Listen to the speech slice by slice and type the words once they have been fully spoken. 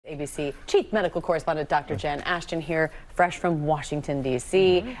ABC Chief Medical Correspondent Dr. Jen Ashton here, fresh from Washington,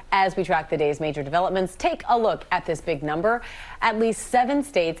 D.C. As we track the day's major developments, take a look at this big number. At least 7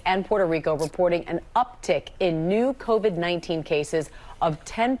 states and Puerto Rico reporting an uptick in new COVID-19 cases of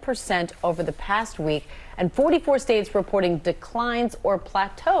 10% over the past week, and 44 states reporting declines or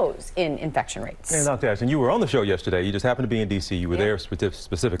plateaus in infection rates. And Dr. Ashton, you were on the show yesterday. You just happened to be in D.C. You were there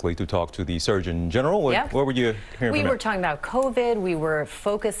specifically to talk to the Surgeon General. What were you hearing from him? We were talking about COVID. We were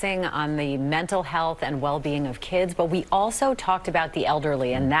focusing on the mental health and well-being of kids, but we also talked about the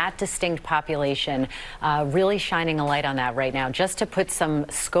elderly and that distinct population, really shining a light on that right now. Just to put some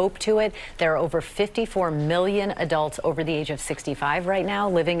scope to it, there are over 54 million adults over the age of 65 right now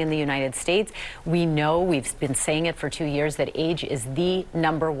living in the United States. We know, we've been saying it for 2 years, that age is the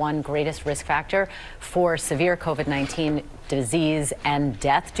 #1 greatest risk factor for severe COVID-19 disease and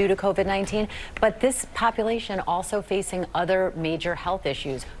death due to COVID-19. But this population also facing other major health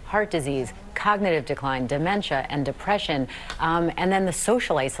issues: heart disease, cognitive decline, dementia, and depression, and then the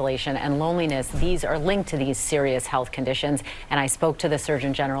social isolation and loneliness. These are linked to these serious health conditions, and I spoke to the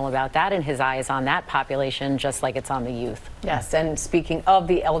Surgeon General about that, and his eye is on that population just like it's on the youth. Yes, and speaking of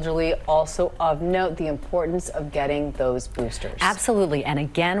the elderly, also of note, the importance of getting those boosters. Absolutely, and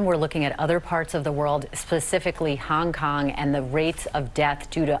again, we're looking at other parts of the world, specifically Hong Kong, and the rates of death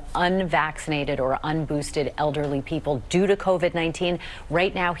due to unvaccinated or unboosted elderly people due to COVID-19.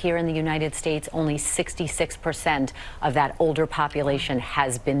 Right now here in the United States, only 66% of that older population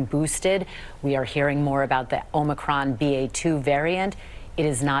has been boosted. We are hearing more about the Omicron BA.2 variant. It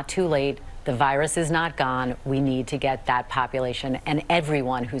is not too late. The virus is not gone. We need to get that population and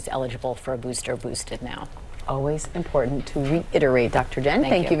everyone who's eligible for a booster boosted now. Always important to reiterate, Dr. Jen.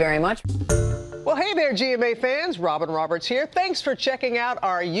 Thank you very much. Well, hey there, GMA fans. Robin Roberts here. Thanks for checking out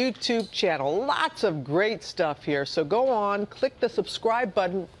our YouTube channel. Lots of great stuff here. So go on, click the subscribe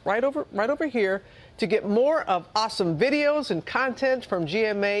button right over here to get more of awesome videos and content from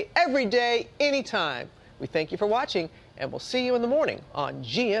GMA every day, anytime. We thank you for watching, and we'll see you in the morning on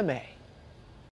GMA.